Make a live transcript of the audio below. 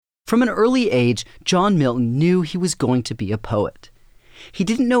From an early age, John Milton knew he was going to be a poet. He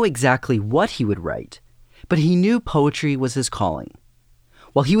didn't know exactly what he would write, but he knew poetry was his calling.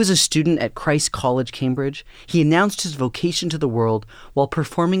 While he was a student at Christ College, Cambridge, he announced his vocation to the world while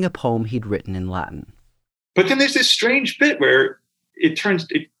performing a poem he'd written in Latin. But then there's this strange bit where it turns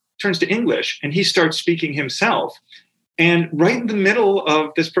to English, and he starts speaking himself. And right in the middle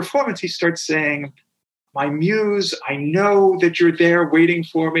of this performance, he starts saying, "My muse, I know that you're there waiting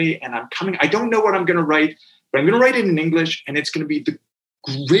for me, and I'm coming. I don't know what I'm going to write, but I'm going to write it in English, and it's going to be the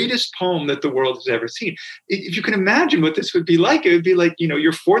greatest poem that the world has ever seen." If you can imagine what this would be like, it would be like,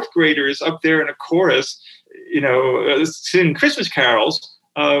 your fourth graders up there in a chorus, singing Christmas carols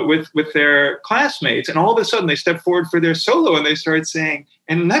with their classmates. And all of a sudden they step forward for their solo and they start saying,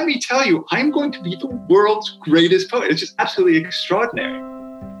 "And let me tell you, I'm going to be the world's greatest poet." It's just absolutely extraordinary.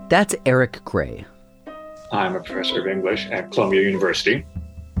 That's Eric Gray. I'm a professor of English at Columbia University.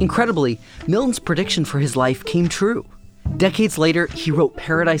 Incredibly, Milton's prediction for his life came true. Decades later, he wrote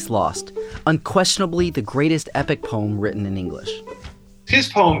Paradise Lost, unquestionably the greatest epic poem written in English. His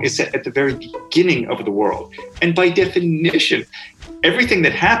poem is set at the very beginning of the world. And by definition, everything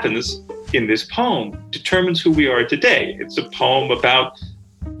that happens in this poem determines who we are today. It's a poem about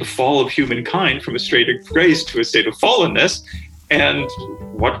the fall of humankind from a state of grace to a state of fallenness, and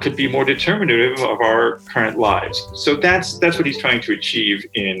what could be more determinative of our current lives. So that's what he's trying to achieve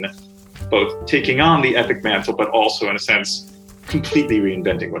in both taking on the epic mantle, but also, in a sense, completely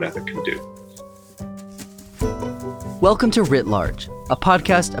reinventing what epic can do. Welcome to Writ Large, a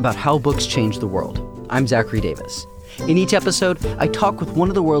podcast about how books change the world. I'm Zachary Davis. In each episode, I talk with one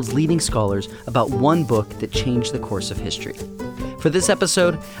of the world's leading scholars about one book that changed the course of history. For this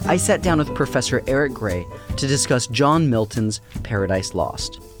episode, I sat down with Professor Eric Gray to discuss John Milton's Paradise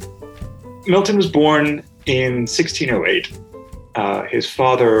Lost. Milton was born in 1608. His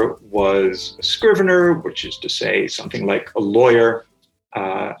father was a scrivener, which is to say something like a lawyer,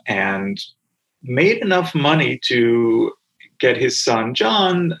 and made enough money to get his son,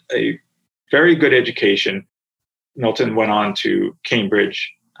 John, a very good education. Milton went on to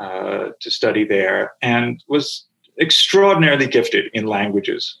Cambridge to study there and was extraordinarily gifted in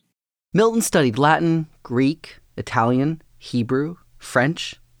languages. Milton studied Latin, Greek, Italian, Hebrew,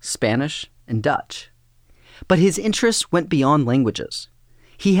 French, Spanish, and Dutch. But his interests went beyond languages.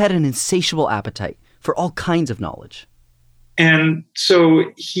 He had an insatiable appetite for all kinds of knowledge. And so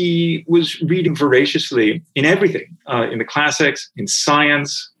he was reading voraciously in everything, in the classics, in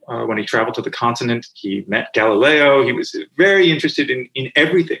science. When he traveled to the continent, he met Galileo. He was very interested in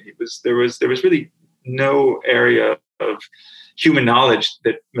everything. There was really no area of human knowledge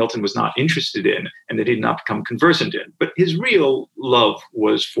that Milton was not interested in and that he did not become conversant in. But his real love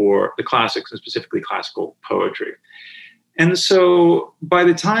was for the classics and specifically classical poetry. And so by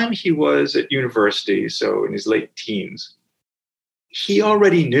the time he was at university, so in his late teens, he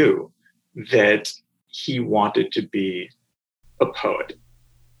already knew that he wanted to be a poet.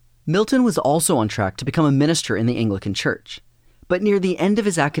 Milton was also on track to become a minister in the Anglican Church. But near the end of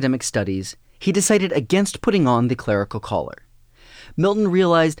his academic studies, he decided against putting on the clerical collar. Milton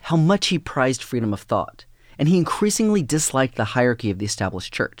realized how much he prized freedom of thought, and he increasingly disliked the hierarchy of the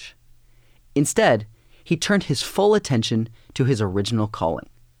established church. Instead, he turned his full attention to his original calling,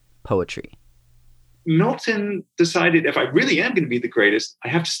 poetry. Milton decided, if I really am going to be the greatest, I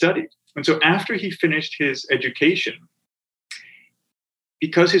have to study. And so after he finished his education,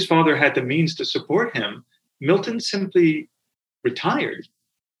 because his father had the means to support him, Milton simply retired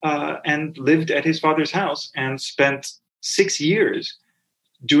and lived at his father's house and spent 6 years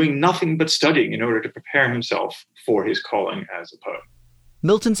doing nothing but studying in order to prepare himself for his calling as a poet.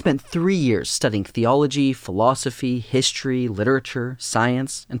 Milton spent 3 years studying theology, philosophy, history, literature,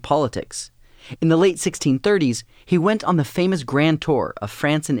 science, and politics. In the late 1630s, he went on the famous Grand Tour of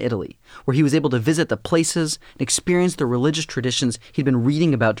France and Italy, where he was able to visit the places and experience the religious traditions he'd been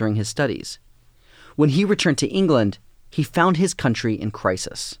reading about during his studies. When he returned to England, he found his country in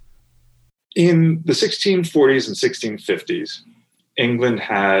crisis. In the 1640s and 1650s, England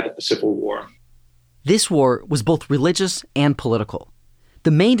had a civil war. This war was both religious and political.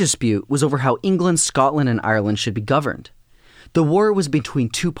 The main dispute was over how England, Scotland, and Ireland should be governed. The war was between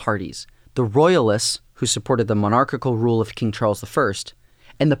two parties, the Royalists, who supported the monarchical rule of King Charles I,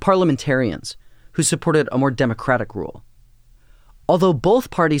 and the Parliamentarians, who supported a more democratic rule. Although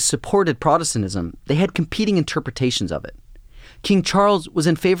both parties supported Protestantism, they had competing interpretations of it. King Charles was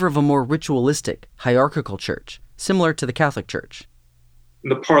in favor of a more ritualistic, hierarchical church, similar to the Catholic Church.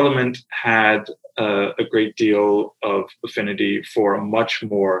 The Parliament had a great deal of affinity for a much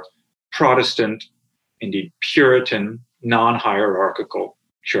more Protestant, indeed Puritan, non-hierarchical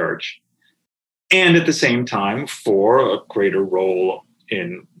church, and at the same time for a greater role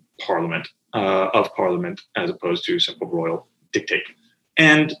in Parliament, of Parliament, as opposed to simple royal dictate.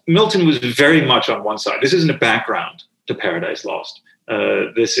 And Milton was very much on one side. This isn't a background to Paradise Lost.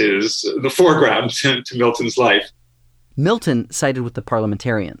 This is the foreground to Milton's life. Milton sided with the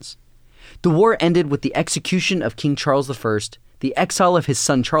parliamentarians. The war ended with the execution of King Charles I, the exile of his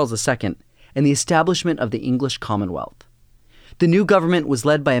son Charles II, and the establishment of the English Commonwealth. The new government was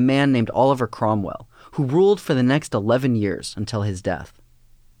led by a man named Oliver Cromwell, who ruled for the next 11 years until his death.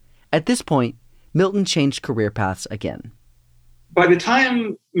 At this point, Milton changed career paths again. By the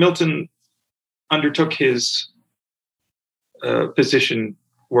time Milton undertook his position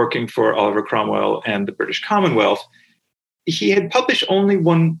working for Oliver Cromwell and the British Commonwealth, he had published only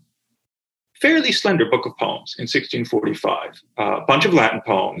one fairly slender book of poems in 1645, a bunch of Latin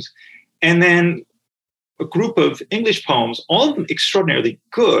poems, and then a group of English poems, all of them extraordinarily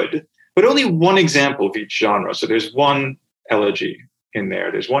good, but only one example of each genre. So there's one elegy in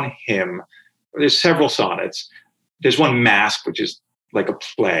there, there's one hymn, there's several sonnets, there's one masque, which is like a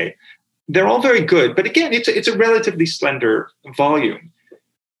play. They're all very good, but again, it's a relatively slender volume,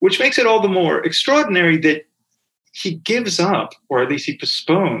 which makes it all the more extraordinary that he gives up, or at least he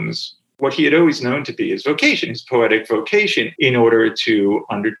postpones, what he had always known to be his vocation, his poetic vocation, in order to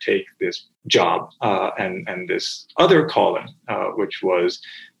undertake this job and this other calling, which was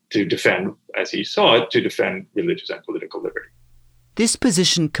to defend, as he saw it, to defend religious and political liberty. This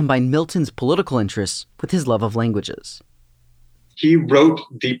position combined Milton's political interests with his love of languages. He wrote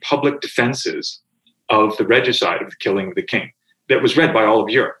the public defenses of the regicide of the killing of the king that was read by all of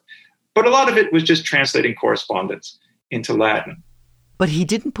Europe. But a lot of it was just translating correspondence into Latin. But he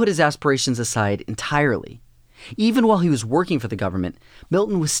didn't put his aspirations aside entirely. Even while he was working for the government,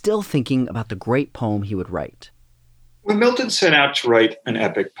 Milton was still thinking about the great poem he would write. When Milton set out to write an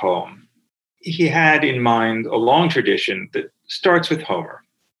epic poem, he had in mind a long tradition that starts with Homer.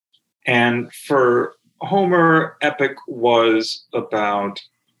 And for Homer, epic was about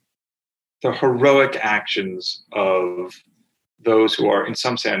the heroic actions of those who are, in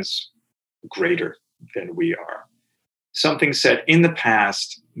some sense, greater than we are. Something set in the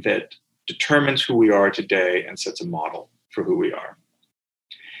past that determines who we are today and sets a model for who we are.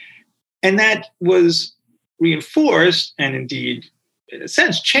 And that was reinforced and indeed, in a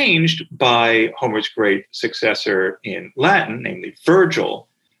sense, changed by Homer's great successor in Latin, namely Virgil,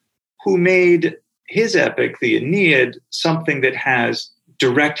 who made his epic, the Aeneid, something that has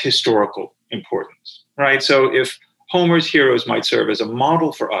direct historical importance, right? So if Homer's heroes might serve as a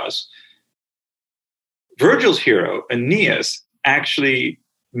model for us, Virgil's hero, Aeneas, actually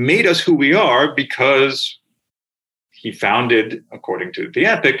made us who we are because he founded, according to the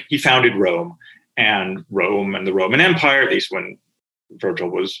epic, he founded Rome. And Rome and the Roman Empire, at least when Virgil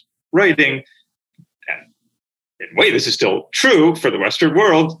was writing, and in a way this is still true for the Western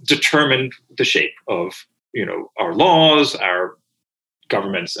world, determined the shape of, our laws, our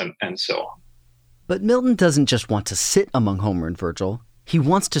governments, and so on. But Milton doesn't just want to sit among Homer and Virgil, he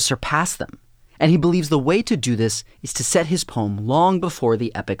wants to surpass them. And he believes the way to do this is to set his poem long before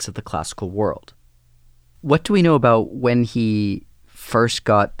the epics of the classical world. What do we know about when he first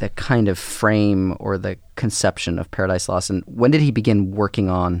got the kind of frame or the conception of Paradise Lost, and when did he begin working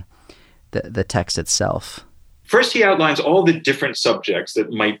on the text itself? First, he outlines all the different subjects that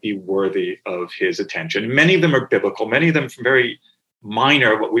might be worthy of his attention. Many of them are biblical, many of them from very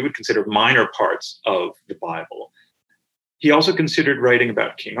minor, what we would consider minor parts of the Bible. He also considered writing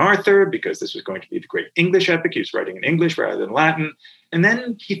about King Arthur because this was going to be the great English epic. He was writing in English rather than Latin. And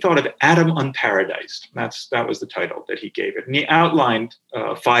then he thought of Adam Unparadised. That was the title that he gave it. And he outlined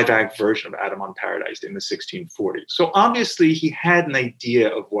a 5-act version of Adam Unparadised in the 1640s. So obviously he had an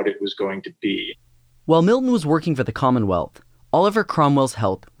idea of what it was going to be. While Milton was working for the Commonwealth, Oliver Cromwell's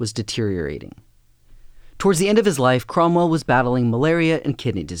health was deteriorating. Towards the end of his life, Cromwell was battling malaria and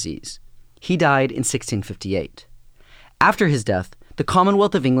kidney disease. He died in 1658. After his death, the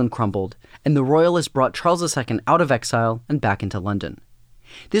Commonwealth of England crumbled, and the Royalists brought Charles II out of exile and back into London.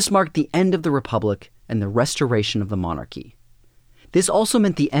 This marked the end of the Republic and the restoration of the monarchy. This also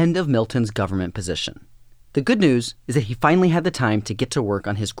meant the end of Milton's government position. The good news is that he finally had the time to get to work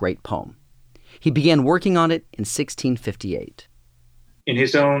on his great poem. He began working on it in 1658. In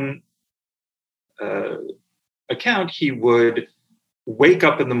his own account, he would wake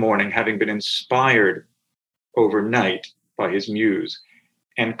up in the morning having been inspired overnight by his muse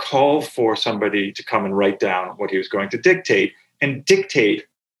and call for somebody to come and write down what he was going to dictate and dictate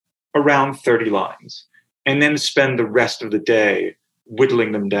around 30 lines and then spend the rest of the day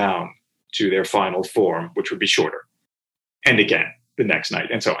whittling them down to their final form, which would be shorter. And again, the next night,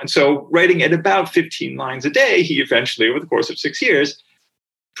 and so on. So writing at about 15 lines a day, he eventually, over the course of 6 years,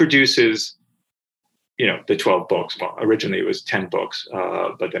 produces, the 12 books. Well, originally it was 10 books,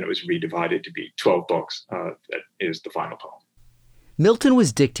 but then it was redivided to be 12 books. That is the final poem. Milton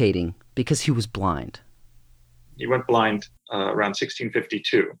was dictating because he was blind. He went blind around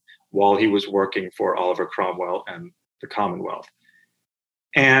 1652 while he was working for Oliver Cromwell and the Commonwealth.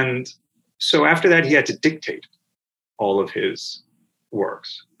 And so after that, he had to dictate all of his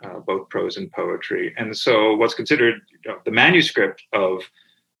works, both prose and poetry. And so what's considered the manuscript of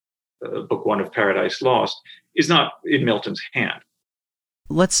Book One of Paradise Lost is not in Milton's hand.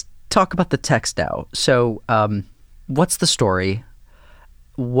 Let's talk about the text now. So what's the story?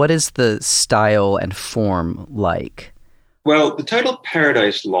 What is the style and form like? Well, the title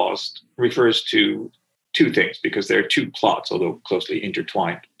Paradise Lost refers to two things, because there are two plots, although closely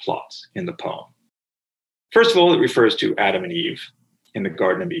intertwined plots in the poem. First of all, it refers to Adam and Eve in the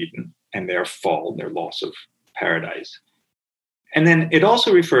Garden of Eden and their fall, their loss of paradise. And then it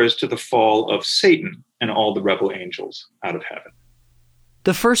also refers to the fall of Satan and all the rebel angels out of heaven.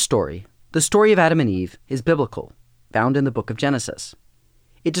 The first story, the story of Adam and Eve, is biblical, found in the book of Genesis.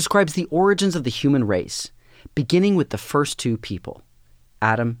 It describes the origins of the human race, beginning with the first two people,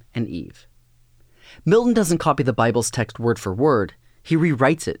 Adam and Eve. Milton doesn't copy the Bible's text word for word. He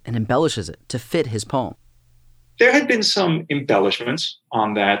rewrites it and embellishes it to fit his poem. There had been some embellishments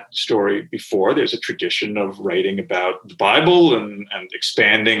on that story before. There's a tradition of writing about the Bible and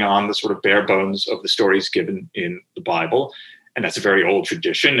expanding on the sort of bare bones of the stories given in the Bible. And that's a very old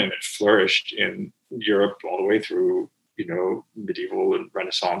tradition, and it flourished in Europe all the way through, medieval and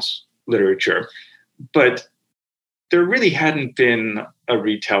Renaissance literature. But there really hadn't been a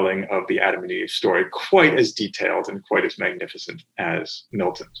retelling of the Adam and Eve story quite as detailed and quite as magnificent as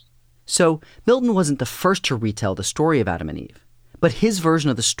Milton's. So Milton wasn't the first to retell the story of Adam and Eve, but his version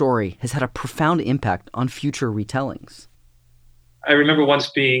of the story has had a profound impact on future retellings. I remember once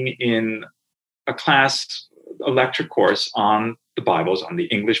being in a lecture course on the Bibles, on the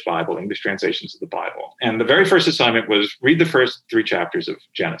English Bible, English translations of the Bible. And the very first assignment was read the first 3 chapters of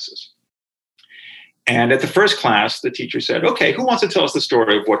Genesis. And at the first class, the teacher said, okay, who wants to tell us the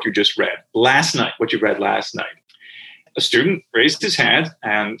story of what you just read last night, what you read last night? A student raised his hand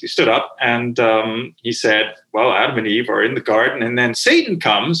and he stood up and he said, well, Adam and Eve are in the garden, and then Satan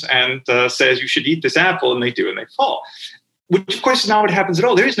comes and says you should eat this apple, and they do, and they fall. Which, of course, is not what happens at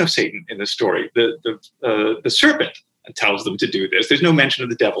all. There is no Satan in this story. The serpent tells them to do this. There's no mention of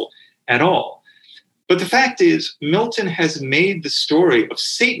the devil at all. But the fact is, Milton has made the story of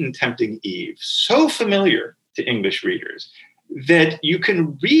Satan tempting Eve so familiar to English readers that you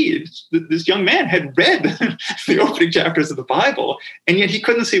can read, this young man had read the opening chapters of the Bible, and yet he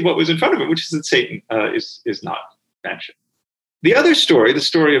couldn't see what was in front of him, which is that Satan is not mentioned. The other story, the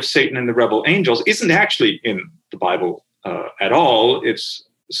story of Satan and the rebel angels, isn't actually in the Bible at all. It's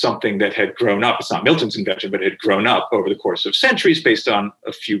something that had grown up. It's not Milton's invention, but it had grown up over the course of centuries based on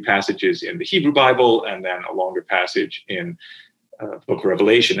a few passages in the Hebrew Bible and then a longer passage in the book of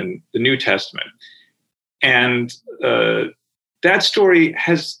Revelation in the New Testament. And that story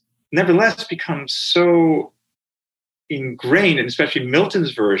has nevertheless become so ingrained, and especially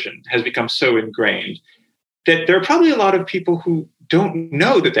Milton's version has become so ingrained, that there are probably a lot of people who don't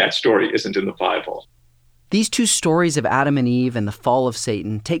know that story isn't in the Bible. These two stories of Adam and Eve and the fall of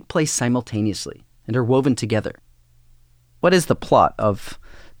Satan take place simultaneously and are woven together. What is the plot of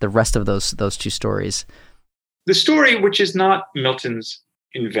the rest of those two stories? The story, which is not Milton's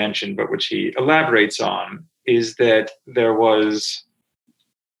invention, but which he elaborates on, is that there was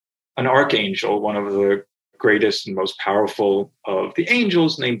an archangel, one of the greatest and most powerful of the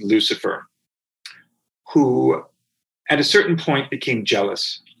angels, named Lucifer, who at a certain point became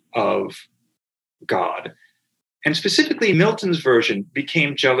jealous of God. And specifically, Milton's version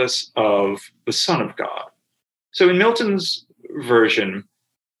became jealous of the Son of God. So in Milton's version,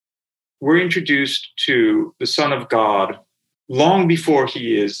 we're introduced to the Son of God long before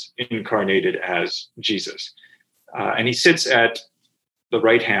he is incarnated as Jesus. And he sits at the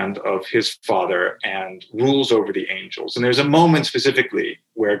right hand of his Father and rules over the angels. And there's a moment specifically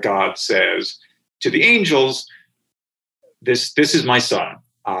where God says to the angels, this is my son,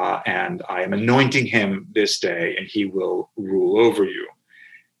 and I am anointing him this day, and he will rule over you.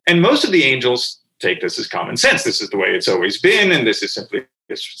 And most of the angels take this as common sense. This is the way it's always been, and this is simply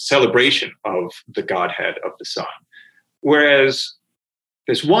this celebration of the Godhead of the Son. Whereas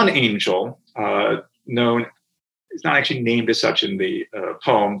this one angel, known, is not actually named as such in the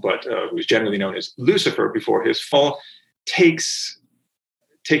poem, but who is generally known as Lucifer before his fall, takes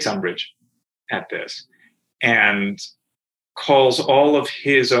umbrage at this and calls all of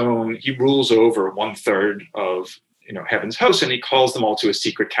his own, he rules over 1/3 of heaven's hosts, and he calls them all to a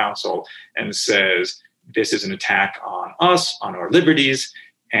secret council and says, this is an attack on us, on our liberties,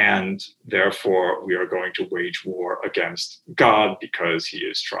 and therefore we are going to wage war against God because he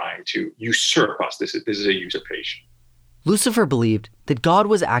is trying to usurp us. This is a usurpation. Lucifer believed that God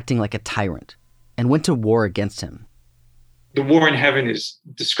was acting like a tyrant and went to war against him. The war in heaven is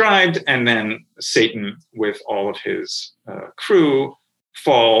described, and then Satan with all of his crew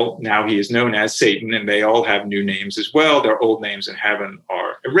fall. Now he is known as Satan, and they all have new names as well. Their old names in heaven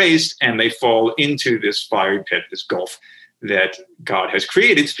are erased, and they fall into this fiery pit, this gulf that God has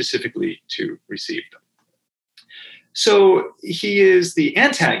created specifically to receive them. So he is the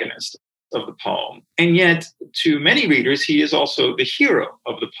antagonist of the poem, and yet to many readers, he is also the hero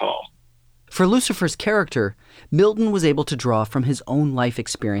of the poem. For Lucifer's character, Milton was able to draw from his own life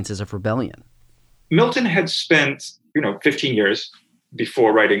experiences of rebellion. Milton had spent, 15 years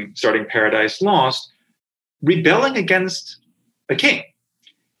before starting Paradise Lost, rebelling against a king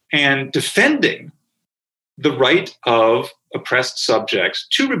and defending the right of oppressed subjects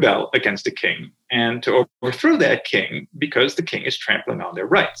to rebel against a king and to overthrow that king because the king is trampling on their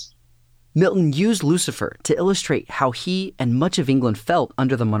rights. Milton used Lucifer to illustrate how he and much of England felt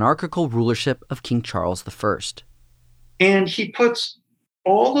under the monarchical rulership of King Charles I. And he puts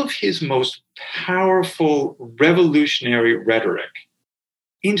all of his most powerful revolutionary rhetoric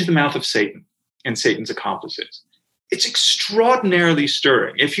into the mouth of Satan and Satan's accomplices. It's extraordinarily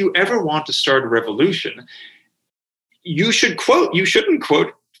stirring. If you ever want to start a revolution, you shouldn't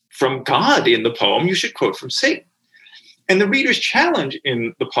quote from God in the poem, you should quote from Satan. And the reader's challenge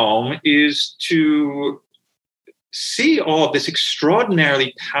in the poem is to see all of this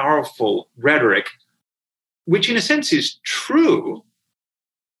extraordinarily powerful rhetoric, which in a sense is true,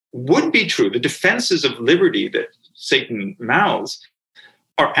 would be true. The defenses of liberty that Satan mouths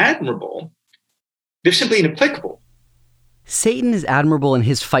are admirable. They're simply inapplicable. Satan is admirable in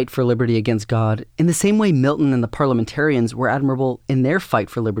his fight for liberty against God in the same way Milton and the parliamentarians were admirable in their fight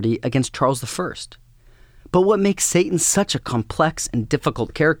for liberty against Charles I. But what makes Satan such a complex and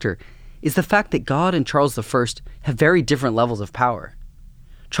difficult character is the fact that God and Charles I have very different levels of power.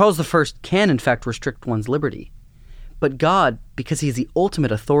 Charles I can, in fact, restrict one's liberty. But God, because he is the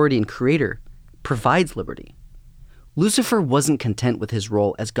ultimate authority and creator, provides liberty. Lucifer wasn't content with his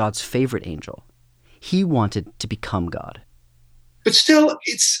role as God's favorite angel. He wanted to become God. But still,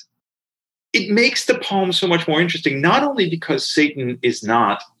 it makes the poem so much more interesting, not only because Satan is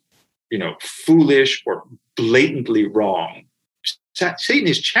not, foolish or blatantly wrong. Satan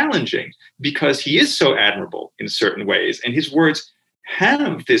is challenging because he is so admirable in certain ways, and his words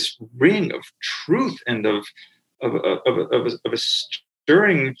have this ring of truth and of a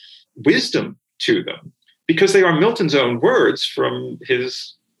stirring wisdom to them, because they are Milton's own words from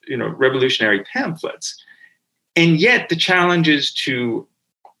his, revolutionary pamphlets. And yet the challenge is to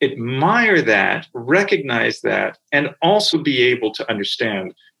admire that, recognize that, and also be able to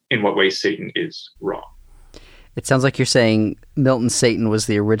understand in what way Satan is wrong. It sounds like you're saying Milton's Satan was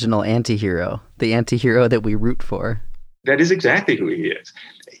the original anti-hero, the anti-hero that we root for. That is exactly who he is.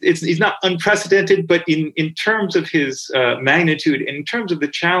 He's not unprecedented, but in terms of his magnitude, in terms of the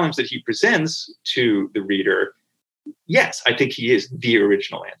challenge that he presents to the reader, yes, I think he is the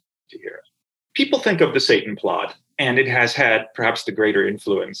original anti-hero. People think of the Satan plot, and it has had perhaps the greater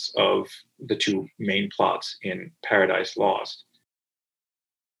influence of the two main plots in Paradise Lost.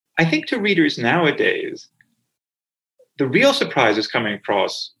 I think to readers nowadays, the real surprise is coming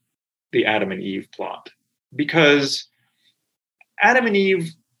across the Adam and Eve plot, because Adam and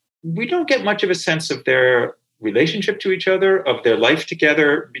Eve, we don't get much of a sense of their relationship to each other, of their life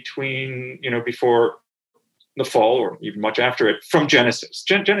together between, before the fall or even much after it, from Genesis.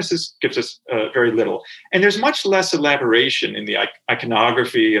 Genesis gives us very little. And there's much less elaboration in the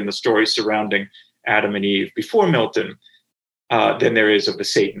iconography and the stories surrounding Adam and Eve before Milton than there is of the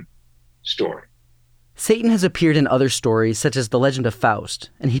Satan story. Satan has appeared in other stories, such as the Legend of Faust,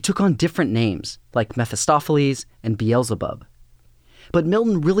 and he took on different names, like Mephistopheles and Beelzebub. But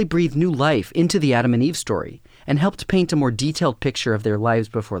Milton really breathed new life into the Adam and Eve story and helped paint a more detailed picture of their lives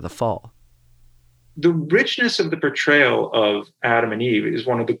before the fall. The richness of the portrayal of Adam and Eve is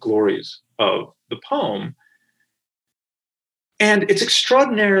one of the glories of the poem. And it's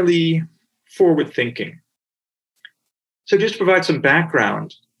extraordinarily forward-thinking. So just to provide some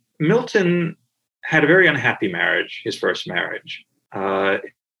background, Milton had a very unhappy marriage, his first marriage.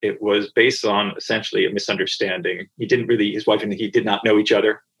 It was based on essentially a misunderstanding. His wife and he did not know each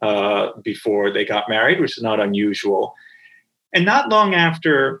other before they got married, which is not unusual. And not long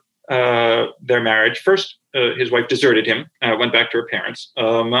after their marriage, first his wife deserted him, went back to her parents.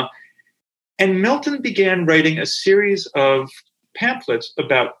 And Milton began writing a series of pamphlets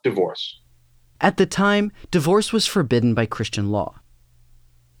about divorce. At the time, divorce was forbidden by Christian law.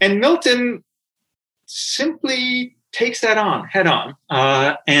 And Milton simply takes that on, head on,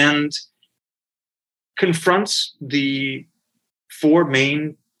 and confronts the four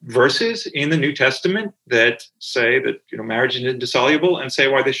main verses in the New Testament that say that marriage is indissoluble and say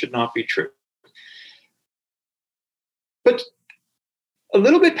why they should not be true. But a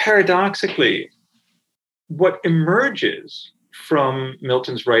little bit paradoxically, what emerges from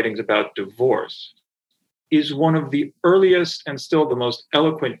Milton's writings about divorce is one of the earliest and still the most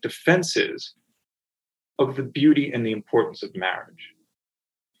eloquent defenses of the beauty and the importance of marriage.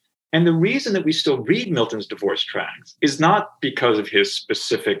 And the reason that we still read Milton's divorce tracts is not because of his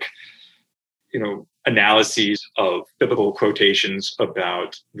specific, analyses of biblical quotations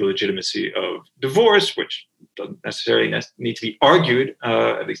about the legitimacy of divorce, which doesn't necessarily need to be argued,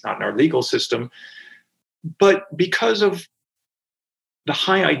 at least not in our legal system, but because of the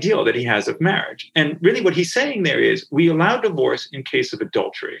high ideal that he has of marriage. And really what he's saying there is we allow divorce in case of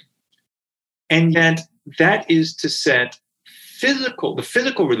adultery. And yet that is to set the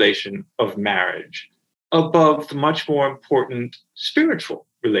physical relation of marriage above the much more important spiritual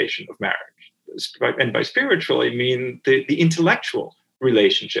relation of marriage. And by spiritual, I mean the intellectual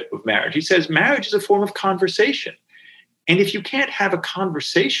relationship of marriage. He says marriage is a form of conversation. And if you can't have a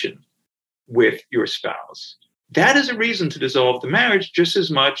conversation with your spouse, that is a reason to dissolve the marriage just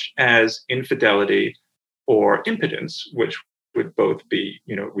as much as infidelity or impotence, which would both be,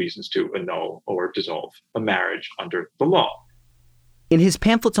 reasons to annul or dissolve a marriage under the law. In his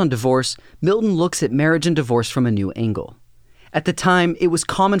pamphlets on divorce, Milton looks at marriage and divorce from a new angle. At the time, it was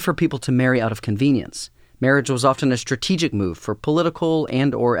common for people to marry out of convenience. Marriage was often a strategic move for political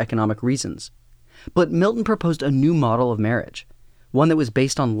and/or economic reasons. But Milton proposed a new model of marriage, one that was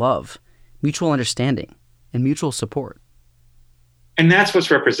based on love, mutual understanding, and mutual support. And that's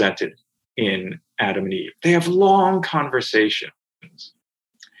what's represented in Adam and Eve. They have long conversations.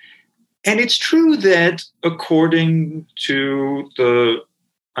 And it's true that according to the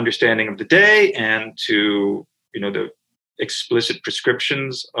understanding of the day and to, the explicit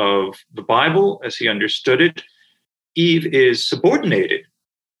prescriptions of the Bible as he understood it, Eve is subordinated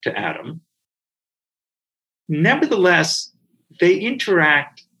to Adam. Nevertheless, they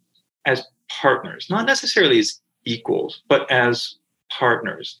interact as partners, not necessarily as equals, but as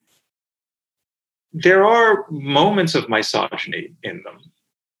partners. There are moments of misogyny in them.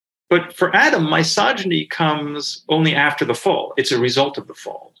 But for Adam, misogyny comes only after the fall. It's a result of the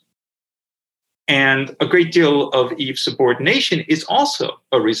fall. And a great deal of Eve's subordination is also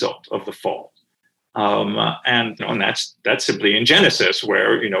a result of the fall. And that's simply in Genesis,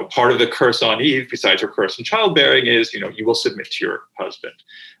 where, part of the curse on Eve, besides her curse in childbearing, is, you will submit to your husband.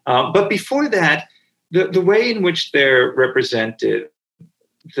 But before that, the way in which they're represented,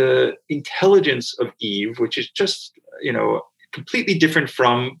 the intelligence of Eve, which is just, completely different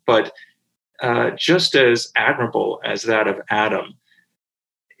from, but just as admirable as that of Adam,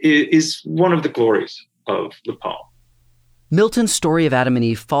 is one of the glories of the poem. Milton's story of Adam and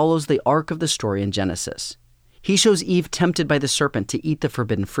Eve follows the arc of the story in Genesis. He shows Eve tempted by the serpent to eat the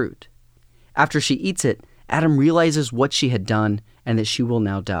forbidden fruit. After she eats it, Adam realizes what she had done and that she will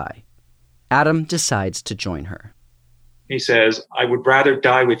now die. Adam decides to join her. He says, I would rather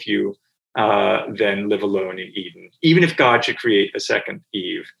die with you than live alone in Eden. Even if God should create a second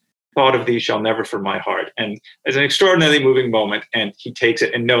Eve, thought of thee shall never from my heart. And it's an extraordinarily moving moment, and he takes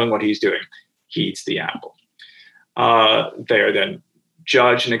it, and knowing what he's doing, he eats the apple. They are then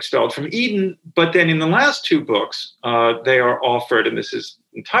judged and expelled from Eden, but then in the last two books, they are offered, and this is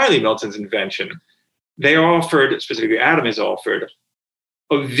entirely Milton's invention, they are offered, specifically Adam is offered,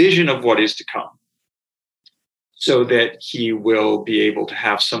 a vision of what is to come, so that he will be able to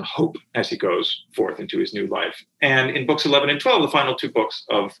have some hope as he goes forth into his new life. And in books 11 and 12, the final two books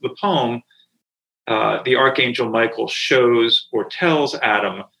of the poem, the archangel Michael shows or tells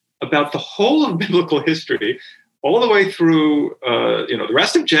Adam about the whole of biblical history, all the way through the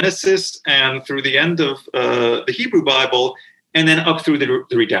rest of Genesis and through the end of the Hebrew Bible, and then up through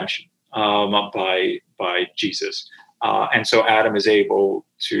the redemption by Jesus. And so Adam is able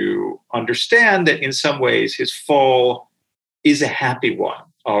to understand that in some ways his fall is a happy one,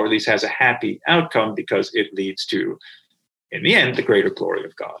 or at least has a happy outcome, because it leads to, in the end, the greater glory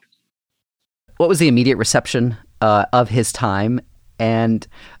of God. What was the immediate reception of his time, and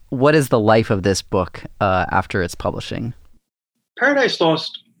what is the life of this book after its publishing? Paradise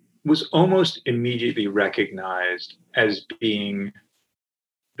Lost was almost immediately recognized as being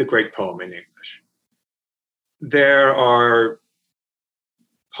the great poem in English. there are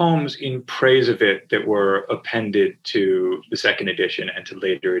poems in praise of it that were appended to the second edition and to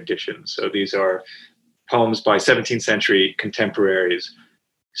later editions. So these are poems by 17th century contemporaries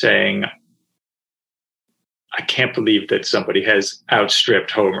saying, I can't believe that somebody has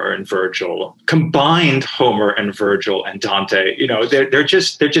outstripped Homer and Virgil, combined Homer and Virgil and Dante. They're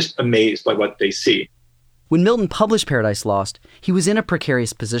just amazed by what they see. When Milton published Paradise Lost, he was in a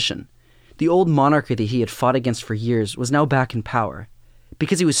precarious position. The old monarchy that he had fought against for years was now back in power.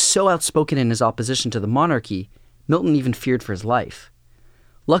 Because he was so outspoken in his opposition to the monarchy, Milton even feared for his life.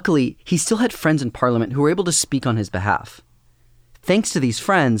 Luckily, he still had friends in Parliament who were able to speak on his behalf. Thanks to these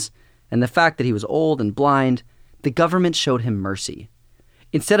friends, and the fact that he was old and blind, the government showed him mercy.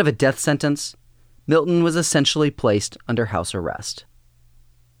 Instead of a death sentence, Milton was essentially placed under house arrest.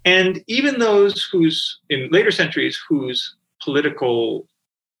 And even those in later centuries, whose political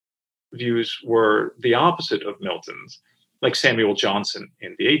views were the opposite of Milton's, like Samuel Johnson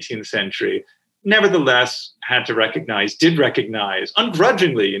in the 18th century, nevertheless did recognize,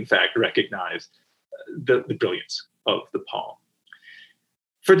 ungrudgingly, in fact, recognize the brilliance of the poem.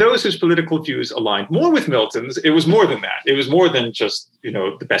 For those whose political views aligned more with Milton's, it was more than that. It was more than just,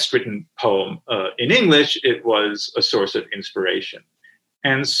 the best written poem in English. It was a source of inspiration.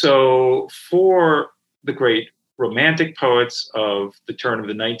 And so for the great Romantic poets of the turn of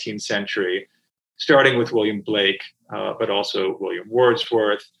the 19th century, starting with William Blake, but also William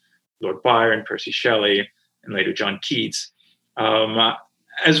Wordsworth, Lord Byron, Percy Shelley, and later John Keats,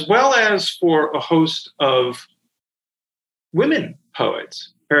 as well as for a host of women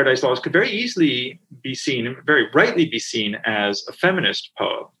poets, Paradise Lost could very easily be seen, very rightly be seen, as a feminist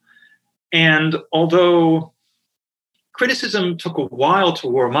poem. And although criticism took a while to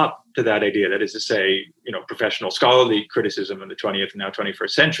warm up to that idea, that is to say, professional scholarly criticism in the 20th and now 21st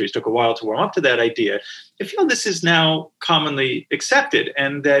centuries took a while to warm up to that idea, I feel this is now commonly accepted,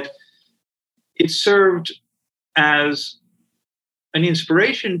 and that it served as an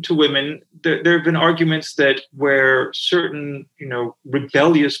inspiration to women. There have been arguments that where certain,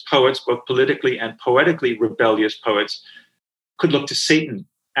 rebellious poets, both politically and poetically rebellious poets, could look to Satan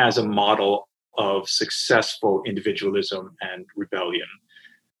as a model of successful individualism and rebellion,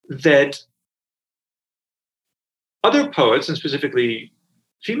 that other poets, and specifically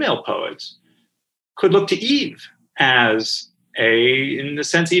female poets, could look to Eve as in a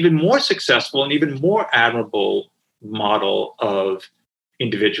sense, even more successful and even more admirable model of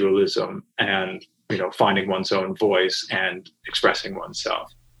individualism and, finding one's own voice and expressing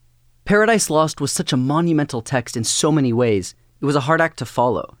oneself. Paradise Lost was such a monumental text in so many ways, it was a hard act to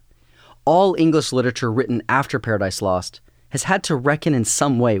follow. All English literature written after Paradise Lost has had to reckon in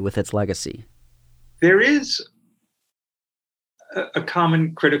some way with its legacy. There is a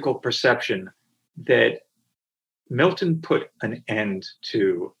common critical perception that Milton put an end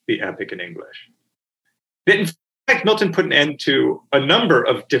to the epic in English. That in fact, Milton put an end to a number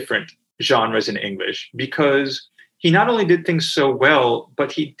of different genres in English because he not only did things so well,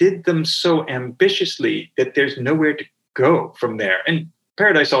 but he did them so ambitiously that there's nowhere to go from there. And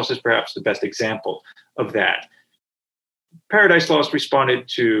Paradise Lost is perhaps the best example of that. Paradise Lost responded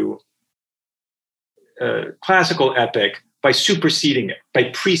to classical epic by superseding it, by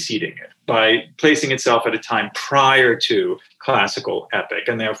preceding it, by placing itself at a time prior to classical epic,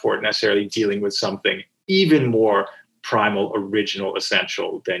 and therefore necessarily dealing with something even more primal, original,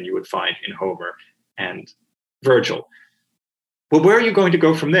 essential than you would find in Homer and Virgil. Well, where are you going to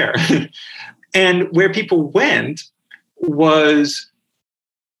go from there? And where people went was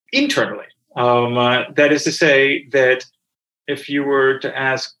internally. That is to say that if you were to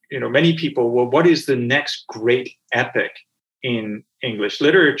ask, many people, well, what is the next great epic in English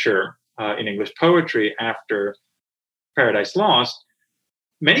literature, in English poetry after Paradise Lost?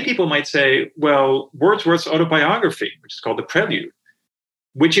 Many people might say, well, Wordsworth's autobiography, which is called The Prelude,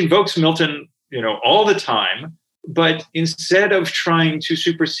 which invokes Milton, all the time, but instead of trying to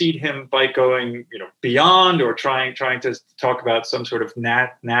supersede him by going, beyond or trying to talk about some sort of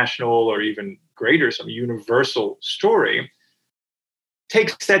national or even greater, some universal story,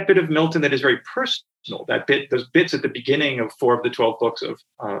 takes that bit of Milton that is very personal, those bits at the beginning of 4 of the 12 books of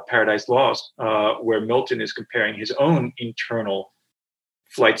Paradise Lost, where Milton is comparing his own internal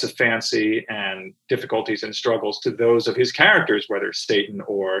flights of fancy and difficulties and struggles to those of his characters, whether Satan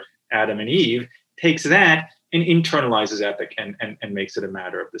or Adam and Eve, takes that and internalizes epic and makes it a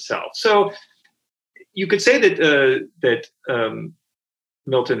matter of the self. So you could say that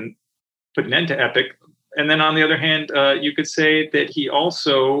Milton put an end to epic. And then on the other hand, you could say that he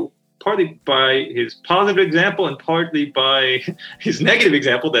also partly by his positive example and partly by his negative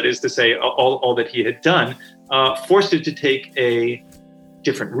example, that is to say, all that he had done, forced it to take a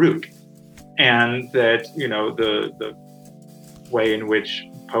different route. And that, the way in which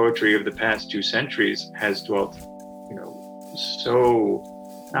poetry of the past 2 centuries has dwelt,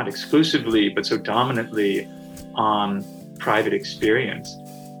 so not exclusively, but so dominantly on private experience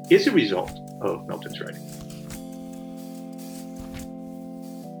is a result of Milton's writing.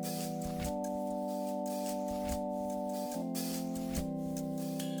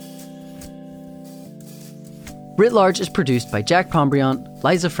 Writ Large is produced by Jack Pombriant,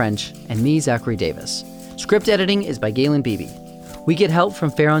 Liza French, and me, Zachary Davis. Script editing is by Galen Beebe. We get help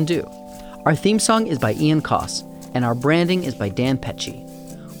from Fair Undo. Our theme song is by Ian Koss, and our branding is by Dan Pecci.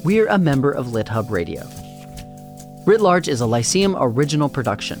 We're a member of LitHub Radio. Writ Large is a Lyceum original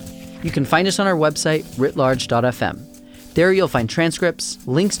production. You can find us on our website, writlarge.fm. There you'll find transcripts,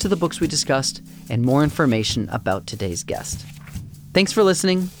 links to the books we discussed, and more information about today's guest. Thanks for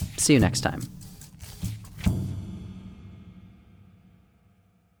listening. See you next time.